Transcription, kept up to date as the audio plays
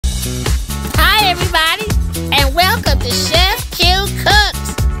Hi everybody, and welcome to Chef Q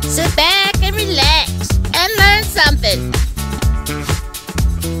Cooks. Sit back and relax and learn something.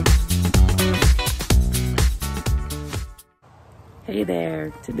 Hey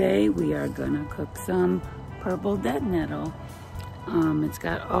there, today we are gonna cook some purple dead nettle. It's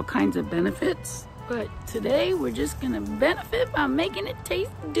got all kinds of benefits, but today we're just gonna benefit by making it taste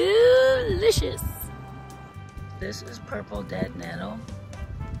delicious. This is purple dead nettle.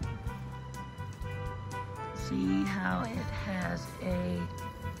 See how it has a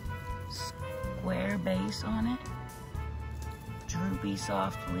square base on it, droopy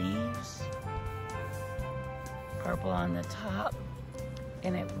soft leaves, purple on the top,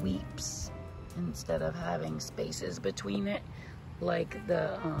 and it weeps instead of having spaces between it like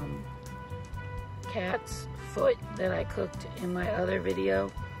the cat's foot that I cooked in my other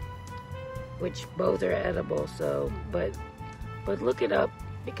video, which both are edible. So but look it up,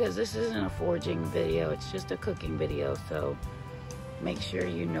 because this isn't a foraging video, it's just a cooking video, so make sure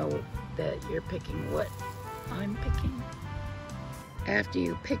you know that you're picking what I'm picking. After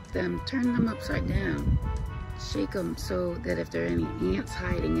you pick them, turn them upside down. Shake them so that if there are any ants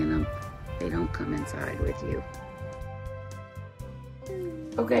hiding in them, they don't come inside with you.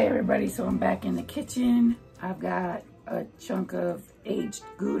 Okay everybody, so I'm back in the kitchen. I've got a chunk of aged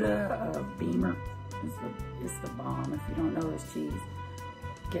Gouda, Beamer. It's the bomb. If you don't know this cheese,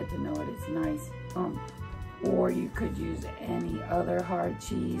 get to know it, it's nice. Or you could use any other hard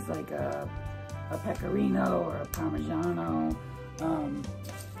cheese like a pecorino or a parmigiano.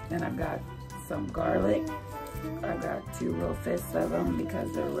 Then I've got some garlic. I've got 2 real fists of them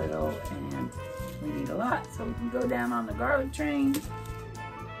because they're little and we need a lot, so we can go down on the garlic train.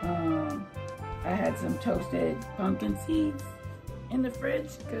 I had some toasted pumpkin seeds in the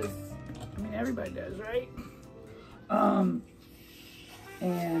fridge because, I mean, everybody does, right?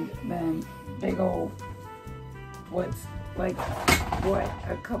 And then big old, a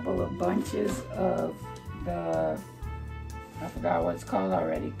couple of bunches of the, I forgot what it's called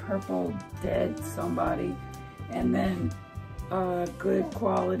already, purple dead somebody. And then good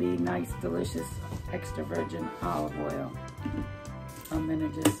quality, nice, delicious, extra virgin olive oil. I'm gonna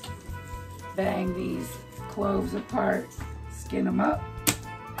just bang these cloves apart, skin them up,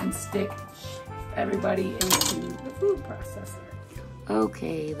 and stick everybody into the food processor.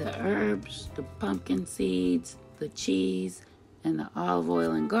 Okay, the herbs, the pumpkin seeds, the cheese, and the olive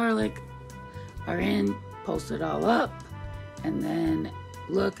oil and garlic are in. Post it all up, and then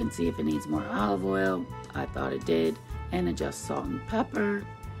look and see if it needs more olive oil. I thought it did, and adjust salt and pepper,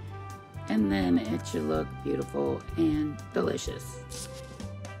 and then it should look beautiful and delicious.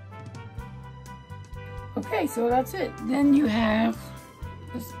 Okay, so that's it. Then you have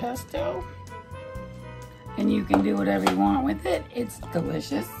this pesto, and you can do whatever you want with it. It's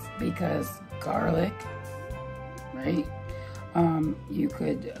delicious because garlic, right? You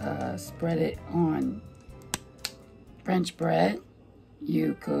could spread it on French bread.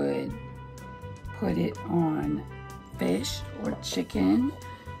 You could put it on fish or chicken.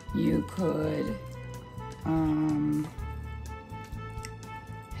 You could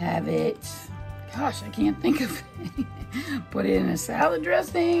have it, gosh, I can't think of it. Put it in a salad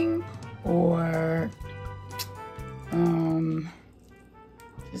dressing, or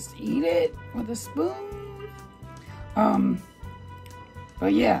just eat it with a spoon.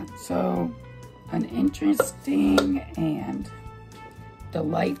 But yeah, so an interesting and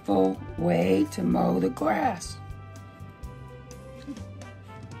delightful way to mow the grass.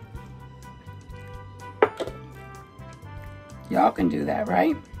 Y'all can do that,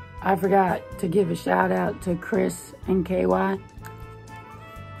 right? I forgot to give a shout out to Chris and KY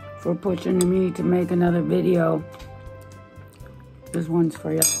for pushing me to make another video. This one's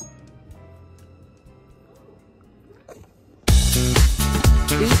for y'all.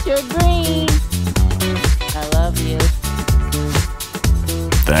 Future green. I love you.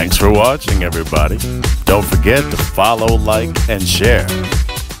 Thanks for watching, everybody. Don't forget to follow, like, and share.